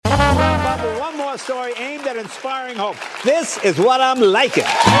War story aimed at inspiring hope. This is what I'm liking.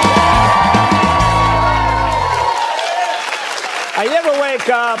 You ever wake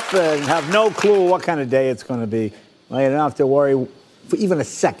up and have no clue what kind of day it's going to be? Well, you don't have to worry for even a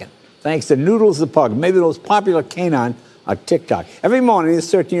second, thanks to Noodles the Pug, maybe the most popular canine on TikTok. Every morning,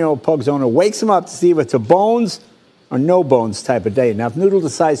 this 13-year-old pug's owner wakes him up to see if it's a bones or no bones type of day. Now, if Noodle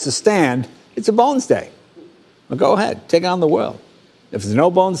decides to stand, it's a bones day. Well, go ahead, take on the world. If it's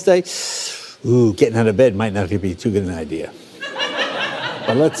no bones day, getting out of bed might not be too good an idea.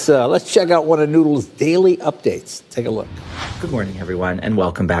 But let's check out one of Noodle's daily updates. Take a look. Good morning, everyone, and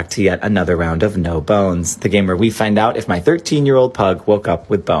welcome back to yet another round of No Bones, the game where we find out if my 13-year-old pug woke up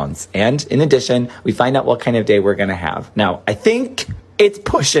with bones. And in addition, we find out what kind of day we're going to have. Now, I think it's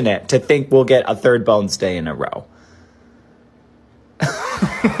pushing it to think we'll get a third bones day in a row.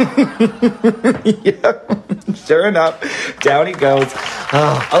 Yep. Sure enough, down he goes.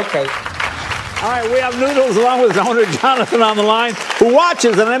 Oh, okay. All right, we have Noodles along with his owner, Jonathan, on the line, who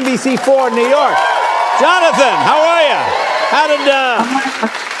watches on NBC4 in New York. Jonathan, how are you?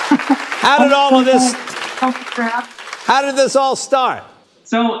 How did this all start?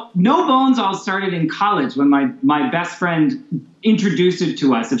 So No Bones all started in college when my best friend introduced it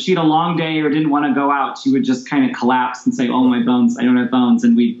to us. If she had a long day or didn't want to go out, she would just kind of collapse and say, "Oh, my bones, I don't have bones."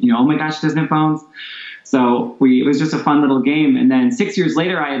 And we, oh my gosh, she doesn't have bones. So it was just a fun little game. And then 6 years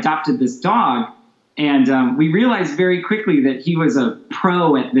later, I adopted this dog. And we realized very quickly that he was a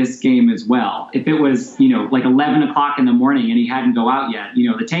pro at this game as well. If it was, like 11 o'clock in the morning and he hadn't go out yet,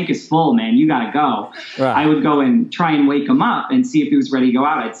 the tank is full, man, you got to go. Right. I would go and try and wake him up and see if he was ready to go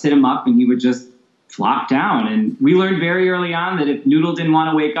out. I'd sit him up and he would just flop down. And we learned very early on that if Noodle didn't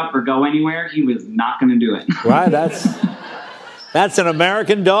want to wake up or go anywhere, he was not going to do it. Right, that's an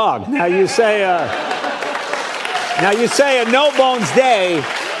American dog. Now you say a no bones day.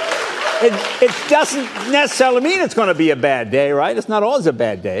 It doesn't necessarily mean it's going to be a bad day, right? It's not always a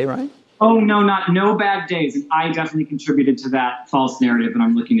bad day, right? Oh, no bad days. And I definitely contributed to that false narrative, and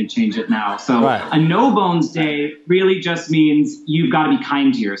I'm looking to change it now. So A no bones day really just means you've got to be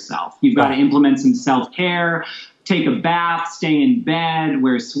kind to yourself. You've got to implement some self-care, take a bath, stay in bed,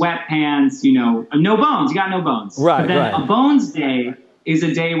 wear sweatpants, no bones. You got no bones. Right, but then a bones day is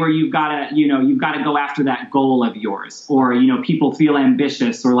a day where you've got to go after that goal of yours, or, people feel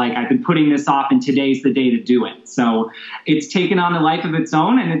ambitious, or like, I've been putting this off and today's the day to do it. So it's taken on a life of its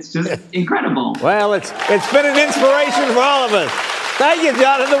own, and it's just incredible. Well, it's been an inspiration for all of us. Thank you,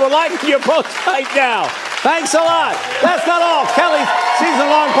 Jonathan. We're liking your post right now. Thanks a lot. That's not all. Kelly's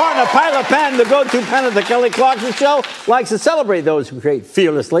season-long partner, Pilot Pen, the go-to pen of the Kelly Clarkson Show, likes to celebrate those who create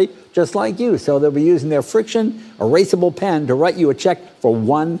fearlessly, just like you. So they'll be using their friction erasable pen to write you a check for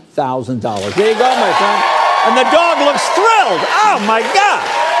 $1,000. There you go, my friend. And the dog looks thrilled. Oh, my God.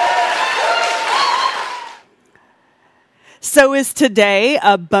 So is today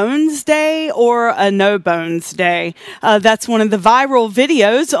a bones day or a no bones day? That's one of the viral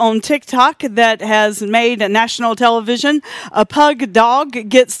videos on TikTok that has made national television. A pug dog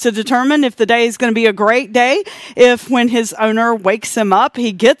gets to determine if the day is going to be a great day, if when his owner wakes him up,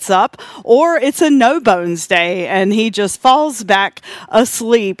 he gets up, or it's a no bones day and he just falls back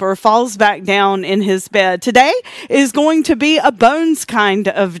asleep or falls back down in his bed. Today is going to be a bones kind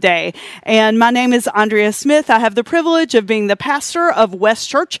of day. And my name is Andrea Smith. I have the privilege of being the pastor of West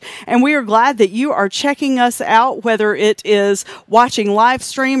Church, and we are glad that you are checking us out, whether it is watching live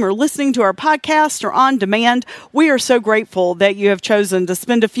stream or listening to our podcast or on demand. We are so grateful that you have chosen to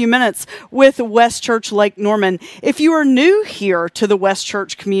spend a few minutes with West Church Lake Norman. If you are new here to the West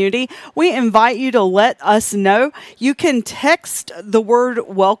Church community, we invite you to let us know. You can text the word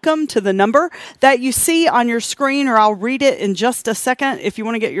welcome to the number that you see on your screen, or I'll read it in just a second if you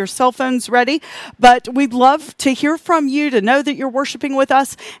want to get your cell phones ready. But we'd love to hear from you, to know that you're worshiping with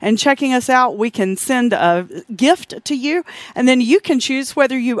us and checking us out. We can send a gift to you, and then you can choose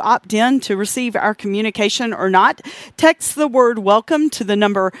whether you opt in to receive our communication or not. Text the word welcome to the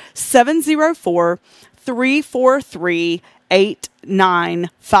number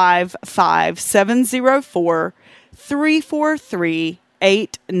 704-343-8955.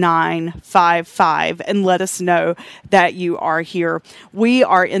 704-343-8955, and let us know that you are here. We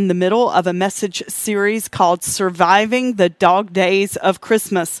are in the middle of a message series called Surviving the Dog Days of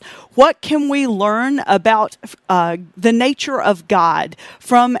Christmas. What can we learn about the nature of God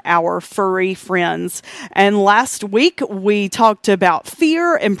from our furry friends? And last week we talked about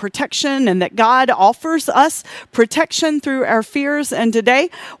fear and protection, and that God offers us protection through our fears. And today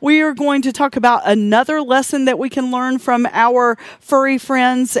we are going to talk about another lesson that we can learn from our furry furry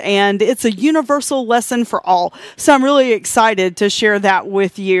friends, and it's a universal lesson for all. So I'm really excited to share that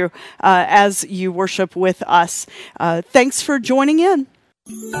with you as you worship with us. Thanks for joining in.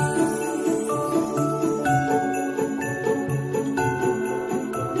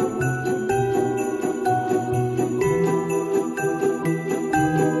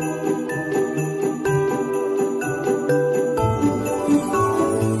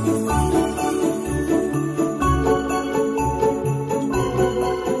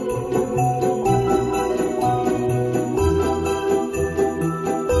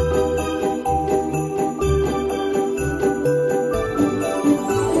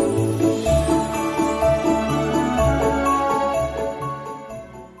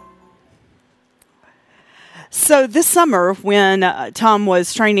 So this summer, when Tom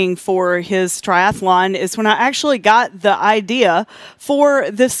was training for his triathlon, is when I actually got the idea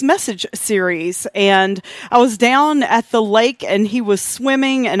for this message series. And I was down at the lake, and he was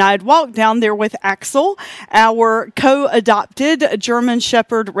swimming, and I'd walked down there with Axel, our co-adopted German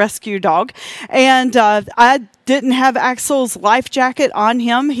Shepherd rescue dog. And I didn't have Axel's life jacket on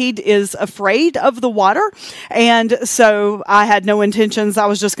him. He is afraid of the water. And so I had no intentions. I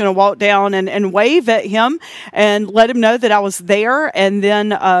was just going to walk down and wave at him and let him know that I was there, and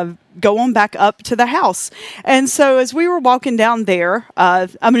then go on back up to the house. And so as we were walking down there, I'm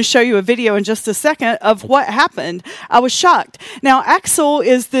going to show you a video in just a second of what happened. I was shocked. Now, Axel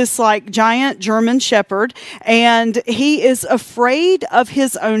is this like giant German Shepherd, and he is afraid of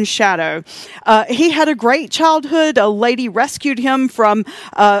his own shadow. He had a great childhood. A lady rescued him from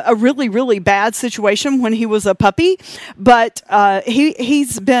a really, really bad situation when he was a puppy, but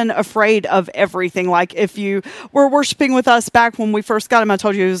he's been afraid of everything. Like if you were worshiping with us back when we first got him, I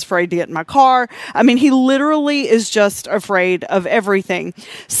told you he was afraid to get in my car. I mean, he literally is just afraid of everything.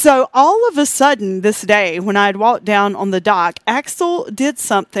 So all of a sudden this day, when I had walked down on the dock, Axel did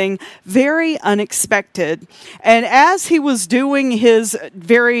something very unexpected. And as he was doing his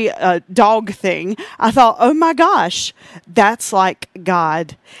very dog thing, I thought, oh my gosh, that's like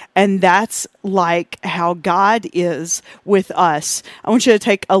God. And that's like how God is with us. I want you to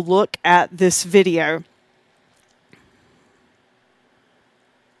take a look at this video.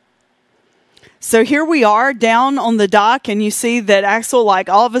 So here we are down on the dock, and you see that Axel like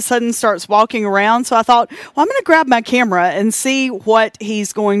all of a sudden starts walking around. So I thought, well, I'm going to grab my camera and see what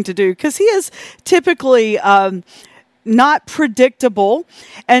he's going to do, because he is typically not predictable.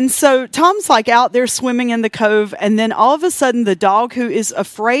 And so Tom's like out there swimming in the cove, and then all of a sudden the dog, who is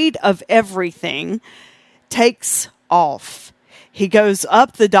afraid of everything, takes off. He goes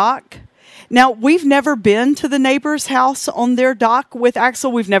up the dock. Now, we've never been to the neighbor's house on their dock with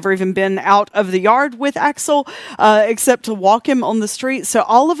Axel. We've never even been out of the yard with Axel, except to walk him on the street. So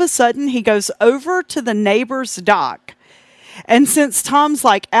all of a sudden, he goes over to the neighbor's dock. And since Tom's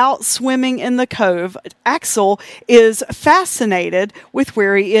like out swimming in the cove, Axel is fascinated with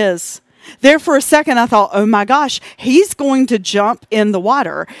where he is. There for a second, I thought, oh my gosh, he's going to jump in the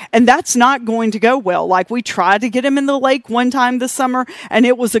water, and that's not going to go well. Like, we tried to get him in the lake one time this summer, and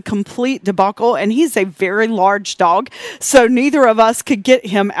it was a complete debacle, and he's a very large dog, so neither of us could get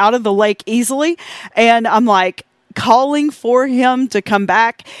him out of the lake easily. And I'm like calling for him to come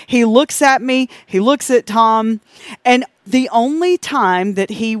back. He looks at me, he looks at Tom, and the only time that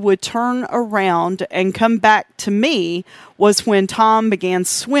he would turn around and come back to me was when Tom began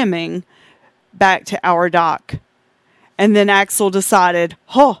swimming back to our dock. And then Axel decided,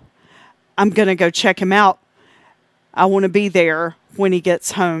 I'm going to go check him out. I want to be there when he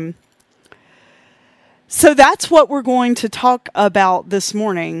gets home. So that's what we're going to talk about this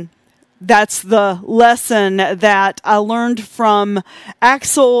morning. That's the lesson that I learned from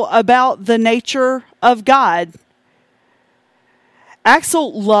Axel about the nature of God.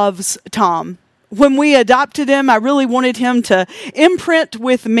 Axel loves Tom. When we adopted him, I really wanted him to imprint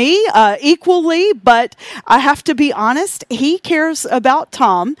with me equally, but I have to be honest, he cares about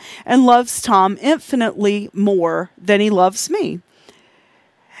Tom and loves Tom infinitely more than he loves me.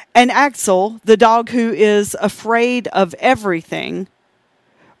 And Axel, the dog who is afraid of everything,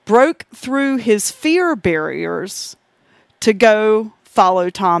 broke through his fear barriers to go follow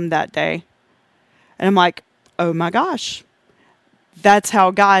Tom that day. And I'm like, oh my gosh, that's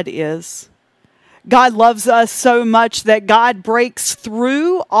how God is. God loves us so much that God breaks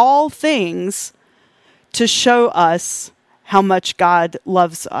through all things to show us how much God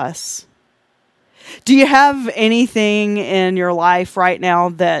loves us. Do you have anything in your life right now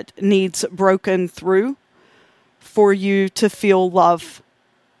that needs broken through for you to feel love?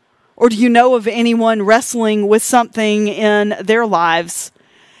 Or do you know of anyone wrestling with something in their lives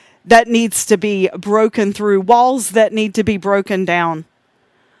that needs to be broken through, walls that need to be broken down?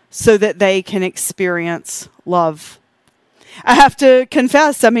 so that they can experience love. I have to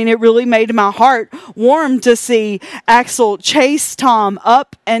confess, it really made my heart warm to see Axel chase Tom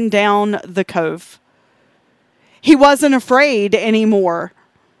up and down the cove. He wasn't afraid anymore.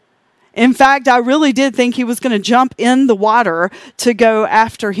 In fact, I really did think he was going to jump in the water to go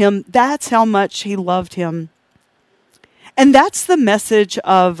after him. That's how much he loved him. And that's the message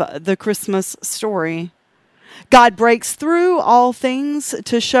of the Christmas story. God breaks through all things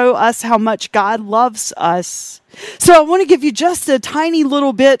to show us how much God loves us. So I want to give you just a tiny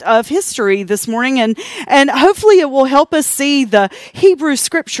little bit of history this morning, and hopefully it will help us see the Hebrew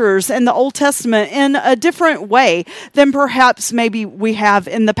scriptures and the Old Testament in a different way than perhaps maybe we have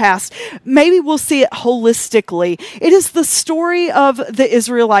in the past. Maybe we'll see it holistically. It is the story of the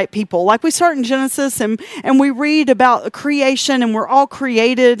Israelite people. Like we start in Genesis and we read about creation, and we're all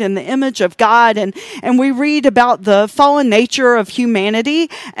created in the image of God, and we read about the fallen nature of humanity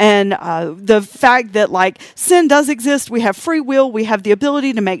and the fact that sin does exist. We have free will. We have the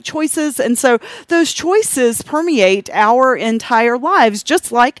ability to make choices. And so those choices permeate our entire lives,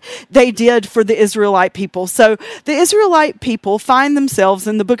 just like they did for the Israelite people. So the Israelite people find themselves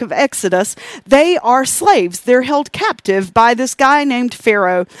in the book of Exodus. They are slaves. They're held captive by this guy named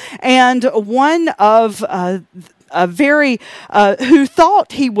Pharaoh. And one of who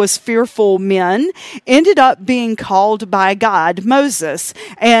thought he was fearful men ended up being called by God, Moses.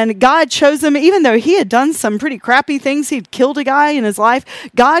 And God chose him, even though he had done some pretty crappy things. He'd killed a guy in his life.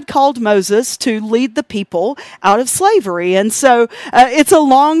 God called Moses to lead the people out of slavery. And so it's a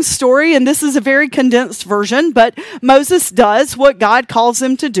long story, and this is a very condensed version, but Moses does what God calls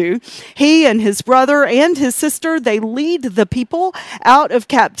him to do. He and his brother and his sister, they lead the people out of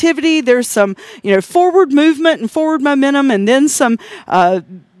captivity. There's some, forward movement and forward momentum, and then some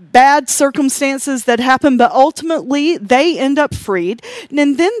bad circumstances that happen, but ultimately they end up freed.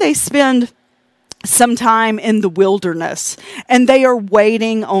 And then they spend some time in the wilderness, and they are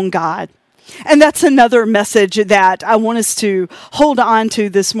waiting on God. And that's another message that I want us to hold on to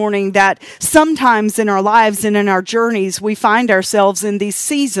this morning, that sometimes in our lives and in our journeys, we find ourselves in these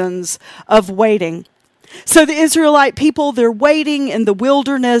seasons of waiting. So the Israelite people, they're waiting in the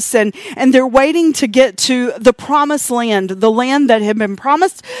wilderness, and they're waiting to get to the promised land, the land that had been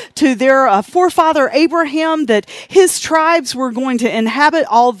promised to their forefather Abraham, that his tribes were going to inhabit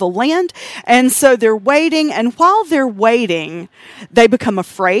all the land. And so they're waiting, and while they're waiting, they become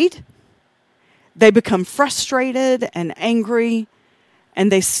afraid, they become frustrated and angry,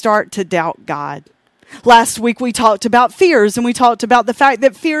 and they start to doubt God. Last week we talked about fears, and we talked about the fact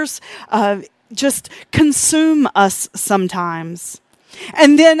that fears just consume us sometimes.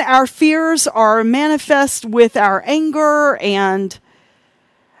 And then our fears are manifest with our anger and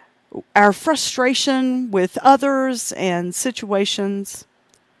our frustration with others and situations.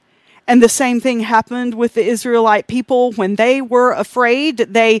 And the same thing happened with the Israelite people. When they were afraid,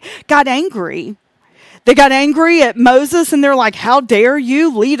 they got angry. They got angry at Moses, and they're like, how dare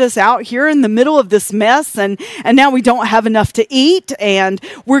you lead us out here in the middle of this mess, and now we don't have enough to eat, and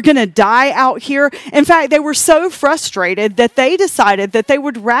we're going to die out here. In fact, they were so frustrated that they decided that they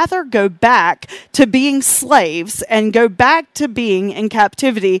would rather go back to being slaves and go back to being in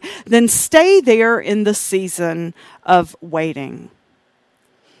captivity than stay there in the season of waiting.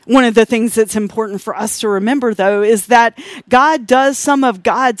 One of the things that's important for us to remember, though, is that God does some of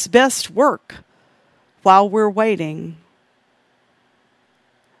God's best work while we're waiting.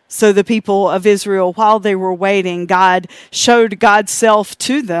 So the people of Israel, while they were waiting, God showed God's self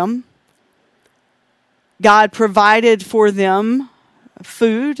to them. God provided for them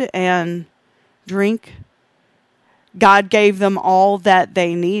food and drink. God gave them all that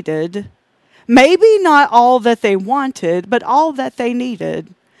they needed. Maybe not all that they wanted, but all that they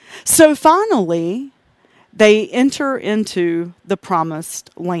needed. So finally, they enter into the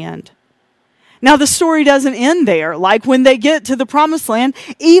promised land. Now, the story doesn't end there. Like, when they get to the promised land,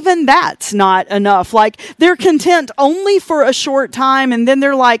 even that's not enough. Like, they're content only for a short time, and then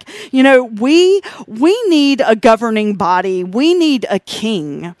they're like, we need a governing body. We need a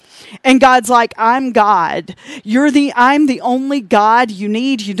king. And God's like, I'm God. I'm the only God you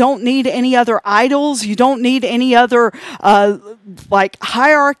need. You don't need any other idols. You don't need any other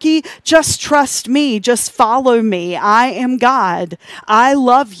hierarchy. Just trust me. Just follow me. I am God. I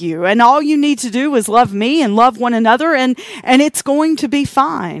love you. And all you need to do is love me and love one another, and it's going to be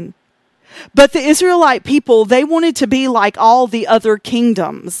fine. But the Israelite people, they wanted to be like all the other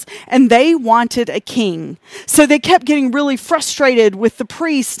kingdoms, and they wanted a king. So they kept getting really frustrated with the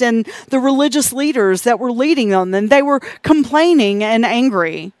priest and the religious leaders that were leading them, and they were complaining and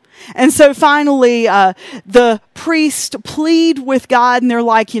angry. And so finally, the priests plead with God, and they're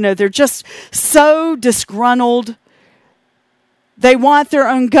like, they're just so disgruntled. They want their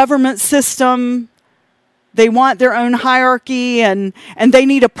own government system. They want their own hierarchy, and they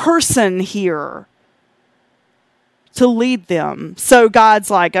need a person here to lead them. So God's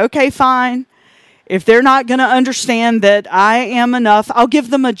like, okay, fine. If they're not going to understand that I am enough, I'll give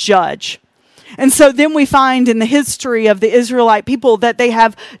them a judge. And so then we find in the history of the Israelite people that they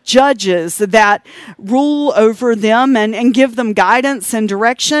have judges that rule over them and give them guidance and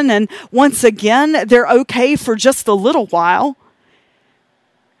direction. And once again, they're okay for just a little while.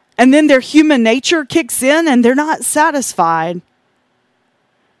 And then their human nature kicks in and they're not satisfied.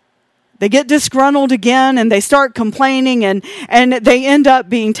 They get disgruntled again and they start complaining and they end up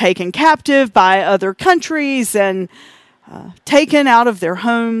being taken captive by other countries and taken out of their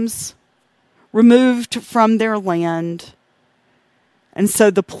homes, removed from their land. And so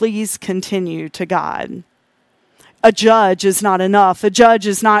the pleas continue to God. A judge is not enough. A judge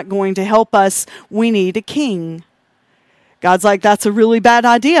is not going to help us. We need a king. God's like, that's a really bad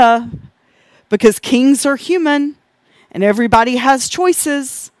idea because kings are human and everybody has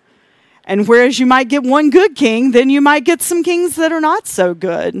choices. And whereas you might get one good king, then you might get some kings that are not so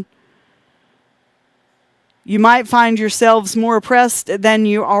good. You might find yourselves more oppressed than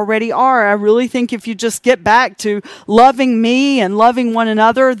you already are. I really think if you just get back to loving me and loving one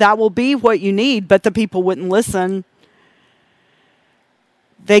another, that will be what you need. But the people wouldn't listen.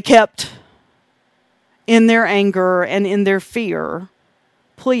 They kept, in their anger and in their fear,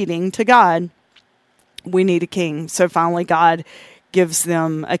 pleading to God. We need a king. So finally God gives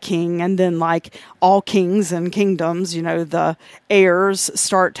them a king, and then like all kings and kingdoms, the heirs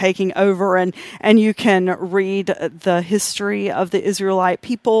start taking over, and you can read the history of the Israelite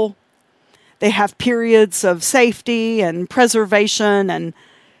people. They have periods of safety and preservation and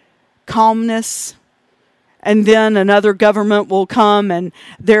calmness, and then another government will come and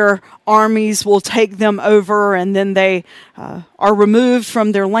their armies will take them over, and then they are removed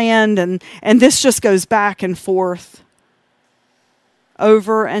from their land, and this just goes back and forth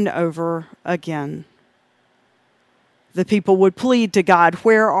over and over again. The people would plead to God,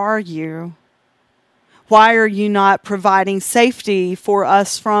 where are you? Why are you not providing safety for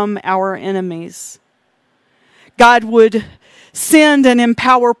us from our enemies? God would send and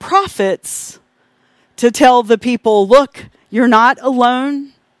empower prophets to tell the people, look, you're not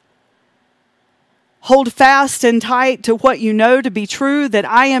alone. Hold fast and tight to what you know to be true, that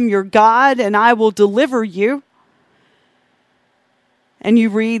I am your God and I will deliver you. And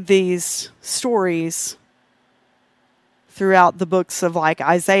you read these stories throughout the books of like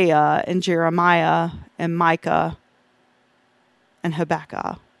Isaiah and Jeremiah and Micah and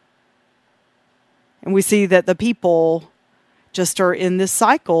Habakkuk. And we see that the people just are in this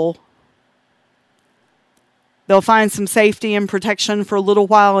cycle. They'll find some safety and protection for a little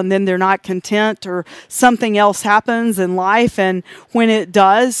while, and then they're not content, or something else happens in life. And when it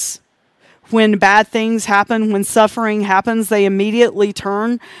does, when bad things happen, when suffering happens, they immediately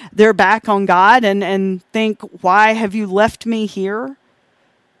turn their back on God and think, why have you left me here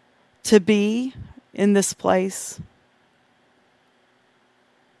to be in this place?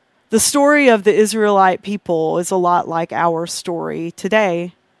 The story of the Israelite people is a lot like our story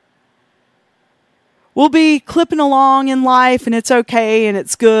today. We'll be clipping along in life and it's okay and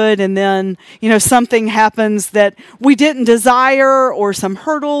it's good, and then, something happens that we didn't desire, or some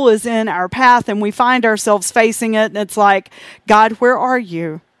hurdle is in our path and we find ourselves facing it, and it's like, God, where are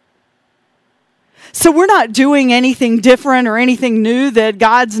you? So we're not doing anything different or anything new that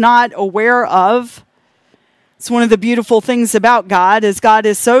God's not aware of. It's one of the beautiful things about God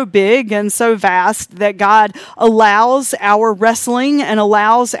is so big and so vast that God allows our wrestling and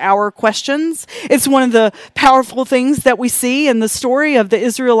allows our questions. It's one of the powerful things that we see in the story of the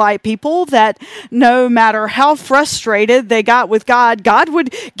Israelite people, that no matter how frustrated they got with God, God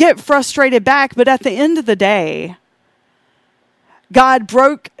would get frustrated back. But at the end of the day, God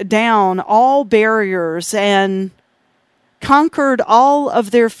broke down all barriers and conquered all of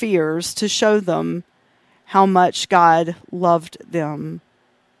their fears to show them how much God loved them.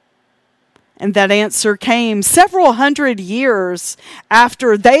 And that answer came several hundred years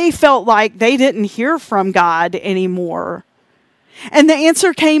after they felt like they didn't hear from God anymore. And the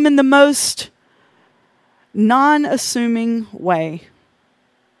answer came in the most non-assuming way.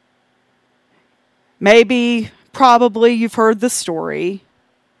 Probably you've heard the story.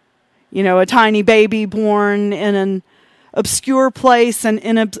 A tiny baby born in an obscure place and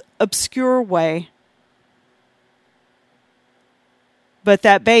in an obscure way. But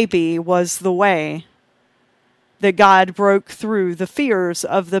that baby was the way that God broke through the fears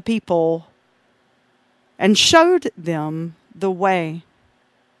of the people and showed them the way.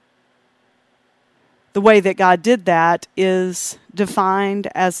 The way that God did that is defined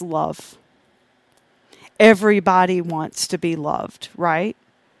as love. Everybody wants to be loved, right?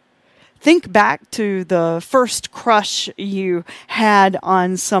 Think back to the first crush you had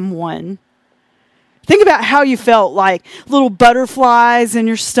on someone. Think about how you felt, like little butterflies in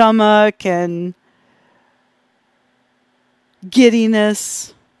your stomach and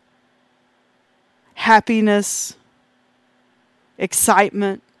giddiness, happiness,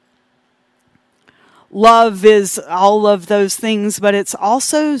 excitement. Love is all of those things, but it's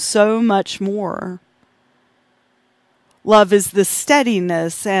also so much more. Love is the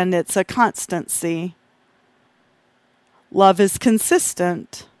steadiness, and it's a constancy. Love is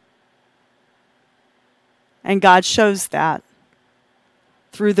consistent. And God shows that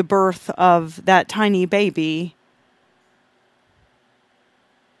through the birth of that tiny baby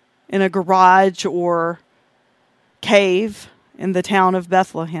in a garage or cave in the town of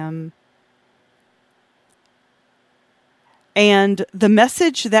Bethlehem. And the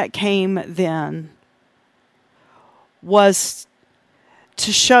message that came then was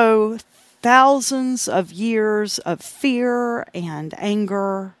to show thousands of years of fear and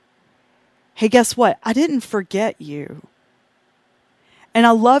anger. Hey, guess what? I didn't forget you. And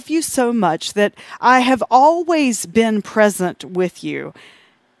I love you so much that I have always been present with you.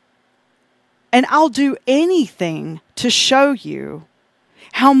 And I'll do anything to show you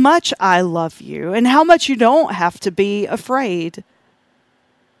how much I love you and how much you don't have to be afraid.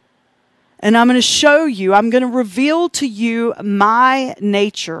 And I'm going to show you, I'm going to reveal to you my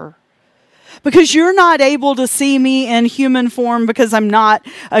nature. Because you're not able to see me in human form because I'm not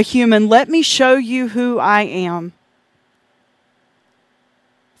a human. Let me show you who I am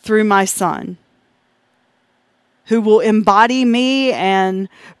through my Son, who will embody me and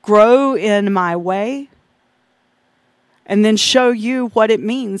grow in my way, and then show you what it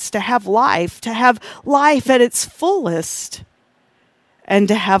means to have life at its fullest, and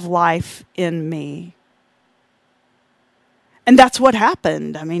to have life in me. And that's what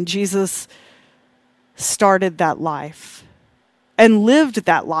happened. I mean, Jesus started that life and lived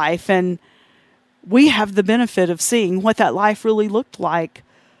that life, and we have the benefit of seeing what that life really looked like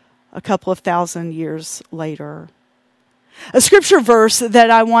a couple of thousand years later. A scripture verse that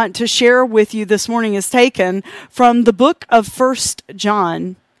I want to share with you this morning is taken from the book of 1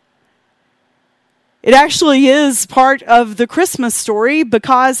 John. It actually is part of the Christmas story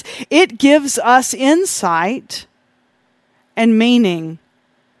because it gives us insight and meaning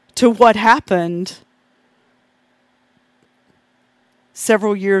to what happened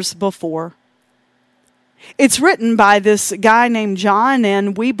several years before. It's written by this guy named John,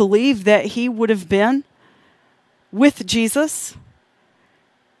 and we believe that he would have been with Jesus,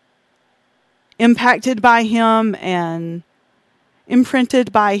 impacted by him and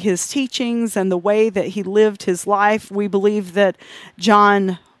imprinted by his teachings and the way that he lived his life. We believe that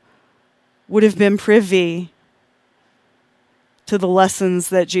John would have been privy to the lessons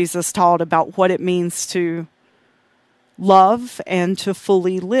that Jesus taught about what it means to love and to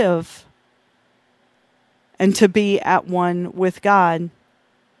fully live and to be at one with God.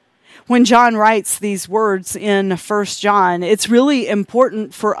 When John writes these words in 1 John, it's really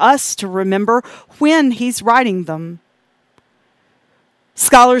important for us to remember when he's writing them.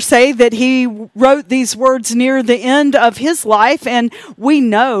 Scholars say that he wrote these words near the end of his life, and we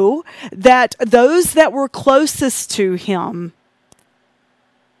know that those that were closest to him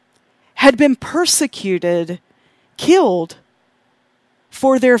had been persecuted, killed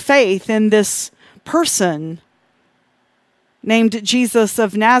for their faith in this person named Jesus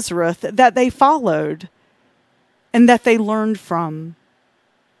of Nazareth that they followed and that they learned from.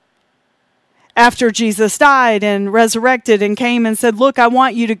 After Jesus died and resurrected and came and said, "Look, I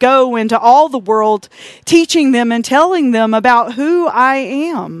want you to go into all the world, teaching them and telling them about who I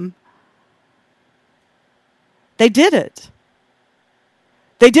am." They did it.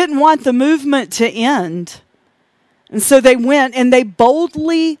 They didn't want the movement to end. And so they went and they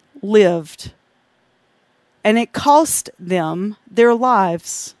boldly lived. And it cost them their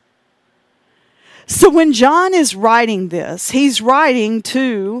lives. So when John is writing this, he's writing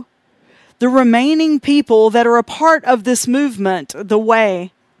to the remaining people that are a part of this movement, the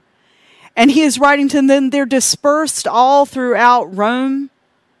Way. And he is writing to them. They're dispersed all throughout Rome.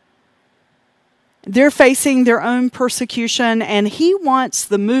 They're facing their own persecution, and he wants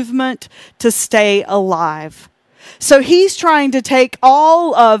the movement to stay alive. So he's trying to take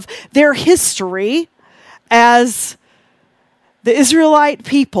all of their history as the Israelite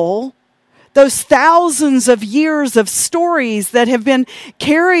people those thousands of years of stories that have been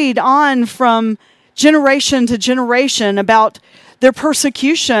carried on from generation to generation about their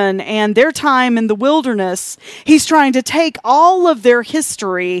persecution and their time in the wilderness. He's trying to take all of their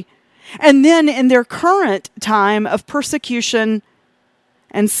history and then in their current time of persecution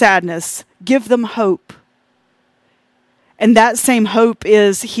and sadness, give them hope. And that same hope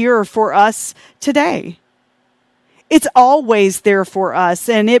is here for us today. It's always there for us,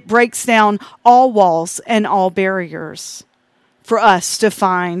 and it breaks down all walls and all barriers for us to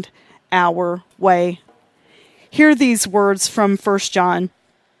find our way. Hear these words from 1 John.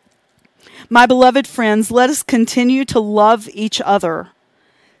 My beloved friends, let us continue to love each other,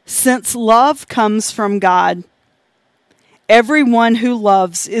 since love comes from God. Everyone who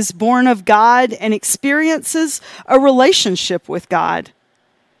loves is born of God and experiences a relationship with God.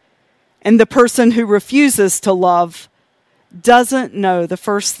 And the person who refuses to love doesn't know the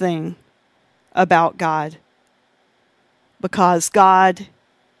first thing about God, because God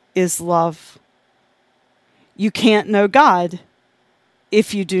is love. You can't know God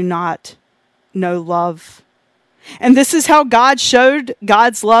if you do not know love. And this is how God showed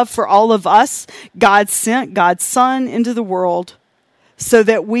God's love for all of us. God sent God's Son into the world so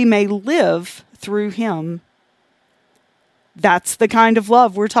that we may live through him. That's the kind of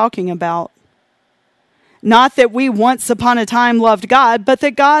love we're talking about. Not that we once upon a time loved God, but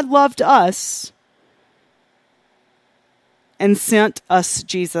that God loved us and sent us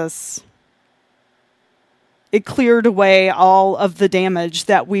Jesus. It cleared away all of the damage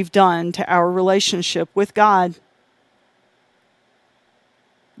that we've done to our relationship with God.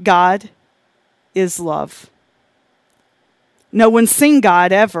 God is love. No one's seen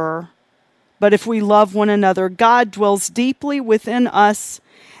God ever, but if we love one another, God dwells deeply within us,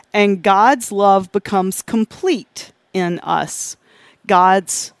 and God's love becomes complete in us.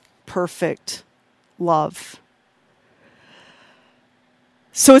 God's perfect love.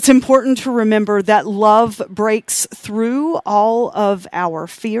 So it's important to remember that love breaks through all of our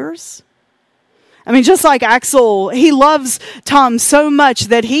fears. I mean, just like Axel, he loves Tom so much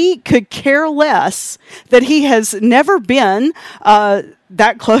that he could care less that he has never been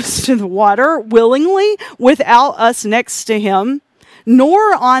that close to the water willingly without us next to him,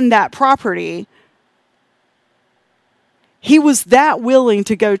 nor on that property. He was that willing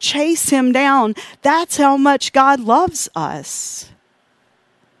to go chase him down. That's how much God loves us.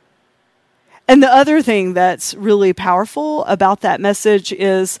 And the other thing that's really powerful about that message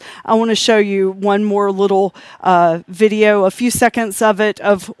is I want to show you one more little video, a few seconds of it,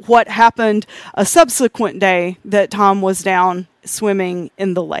 of what happened a subsequent day that Tom was down swimming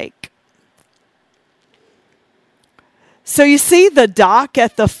in the lake. So you see the dock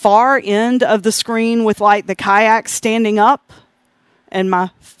at the far end of the screen with like the kayak standing up and my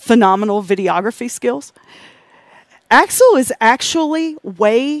phenomenal videography skills. Axel is actually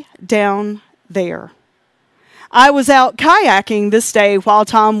way down there. I was out kayaking this day while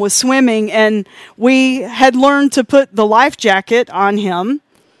Tom was swimming, and we had learned to put the life jacket on him.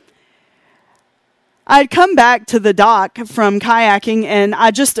 I'd come back to the dock from kayaking, and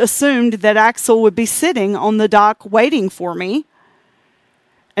I just assumed that Axel would be sitting on the dock waiting for me,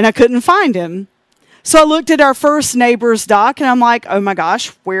 and I couldn't find him. So I looked at our first neighbor's dock, and I'm like, oh my gosh,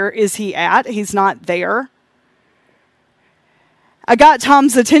 where is he at? He's not there. I got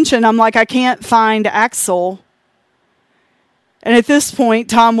Tom's attention. I'm like, I can't find Axel. And at this point,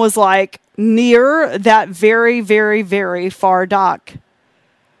 Tom was like near that very, very, very far dock.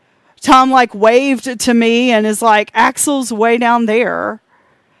 Tom like waved to me and is like, Axel's way down there.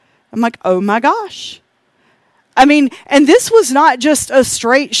 I'm like, oh my gosh. I mean, and this was not just a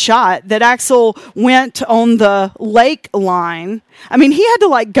straight shot that Axel went on the lake line. I mean, he had to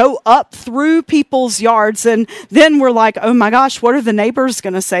like go up through people's yards, and then we're like, oh my gosh, what are the neighbors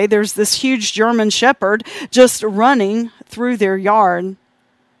going to say? There's this huge German shepherd just running through their yard.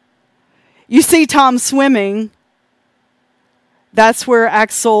 You see Tom swimming. That's where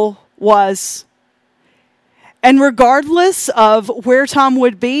Axel was. And regardless of where Tom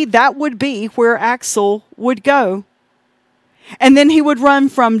would be, that would be where Axel would go. And then he would run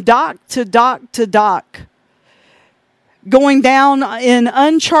from dock to dock to dock, going down in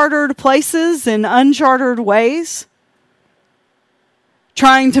uncharted places, in uncharted ways,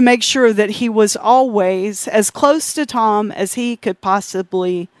 trying to make sure that he was always as close to Tom as he could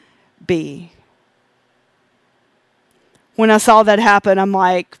possibly be. When I saw that happen, I'm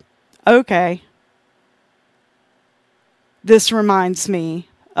like, okay. This reminds me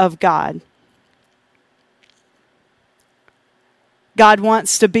of God. God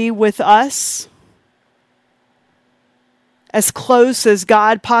wants to be with us as close as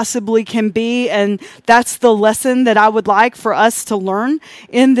God possibly can be. And that's the lesson that I would like for us to learn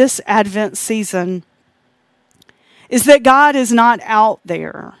in this Advent season, is that God is not out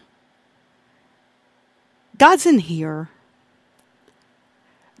there. God's in here.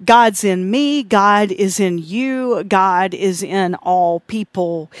 God's in me, God is in you, God is in all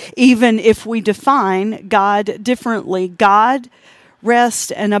people. Even if we define God differently, God rests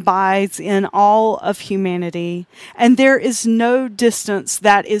and abides in all of humanity. And there is no distance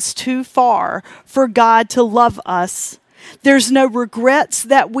that is too far for God to love us. There's no regrets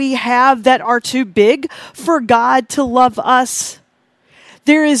that we have that are too big for God to love us.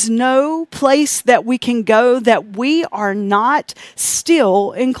 There is no place that we can go that we are not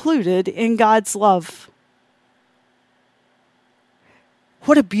still included in God's love.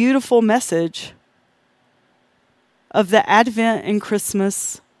 What a beautiful message of the Advent and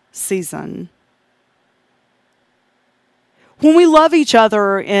Christmas season. When we love each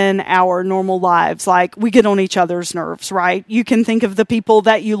other in our normal lives, like we get on each other's nerves, right? You can think of the people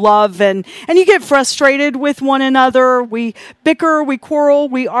that you love and you get frustrated with one another. We bicker, we quarrel,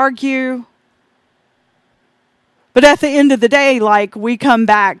 we argue. But at the end of the day, like we come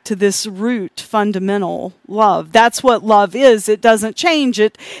back to this root fundamental love. That's what love is. It doesn't change.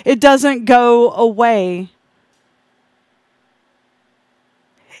 It doesn't go away.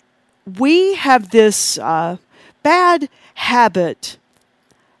 We have this bad habit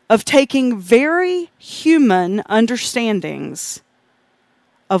of taking very human understandings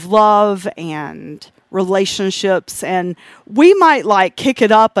of love and relationships, and we might like kick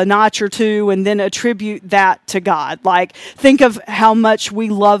it up a notch or two and then attribute that to God. Like think of how much we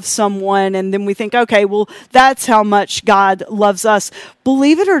love someone and then we think, okay, well, that's how much God loves us.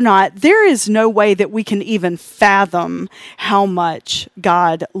 Believe it or not, there is no way that we can even fathom how much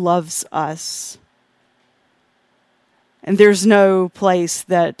God loves us. And there's no place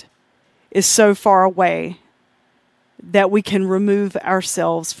that is so far away that we can remove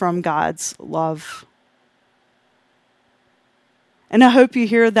ourselves from God's love. And I hope you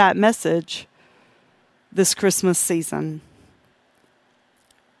hear that message this Christmas season.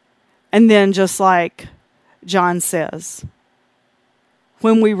 And then just like John says,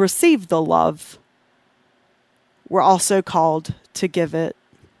 when we receive the love, we're also called to give it.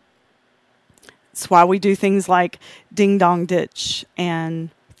 It's why we do things like Ding Dong Ditch and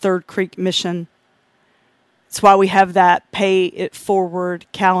Third Creek Mission. It's why we have that Pay It Forward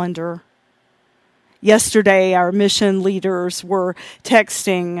calendar. Yesterday, our mission leaders were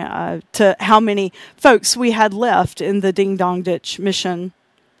texting to how many folks we had left in the Ding Dong Ditch mission.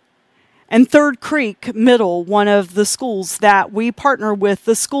 And Third Creek Middle, one of the schools that we partner with,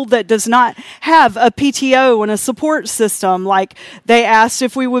 the school that does not have a PTO and a support system, like they asked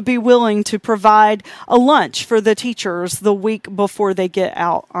if we would be willing to provide a lunch for the teachers the week before they get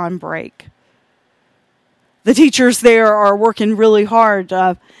out on break. The teachers there are working really hard.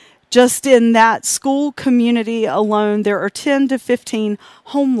 Just in that school community alone, there are 10 to 15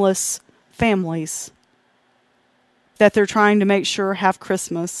 homeless families that they're trying to make sure have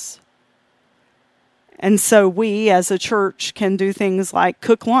Christmas. And so we, as a church, can do things like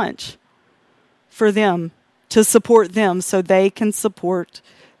cook lunch for them, to support them so they can support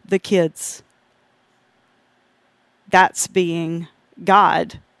the kids. That's being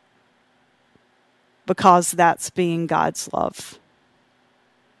God, because that's being God's love.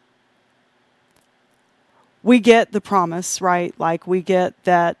 We get the promise, right? Like we get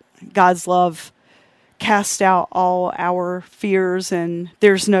that God's love casts out all our fears, and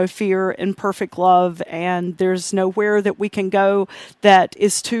there's no fear in perfect love, and there's nowhere that we can go that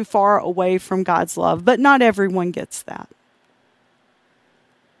is too far away from God's love. But not everyone gets that.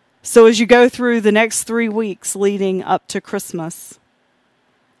 So as you go through the next 3 weeks leading up to Christmas,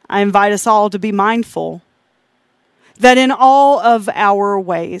 I invite us all to be mindful that in all of our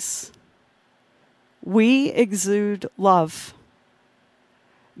ways, we exude love.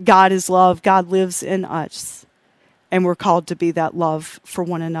 God is love. God lives in us. And we're called to be that love for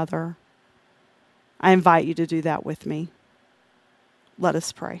one another. I invite you to do that with me. Let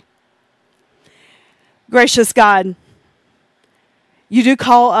us pray. Gracious God, you do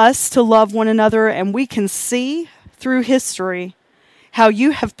call us to love one another, and we can see through history how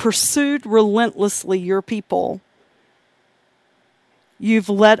you have pursued relentlessly your people. You've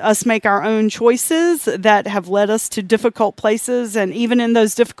let us make our own choices that have led us to difficult places. And even in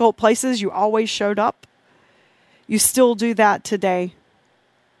those difficult places, you always showed up. You still do that today.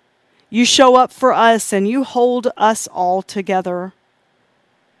 You show up for us and you hold us all together.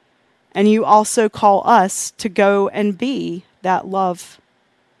 And you also call us to go and be that love.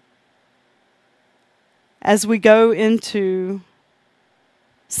 as we go into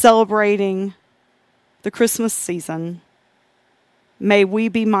celebrating the Christmas season, may we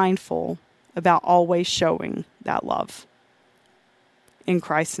be mindful about always showing that love. In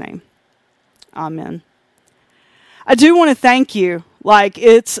Christ's name, amen. I do want to thank you.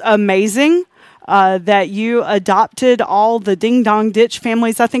 It's amazing that you adopted all the Ding Dong Ditch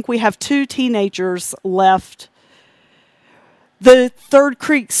families. I think we have 2 teenagers left. The Third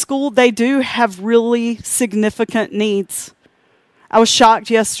Creek School, they do have really significant needs. I was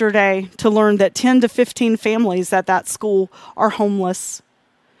shocked yesterday to learn that 10 to 15 families at that school are homeless.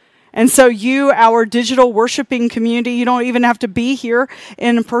 And so you, our digital worshiping community, you don't even have to be here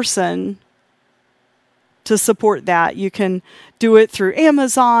in person to support that. You can do it through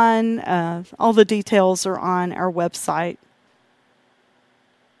Amazon. All the details are on our website.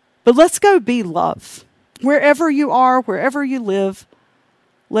 But let's go be love. Wherever you are, wherever you live,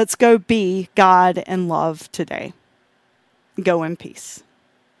 let's go be God and love today. Go in peace.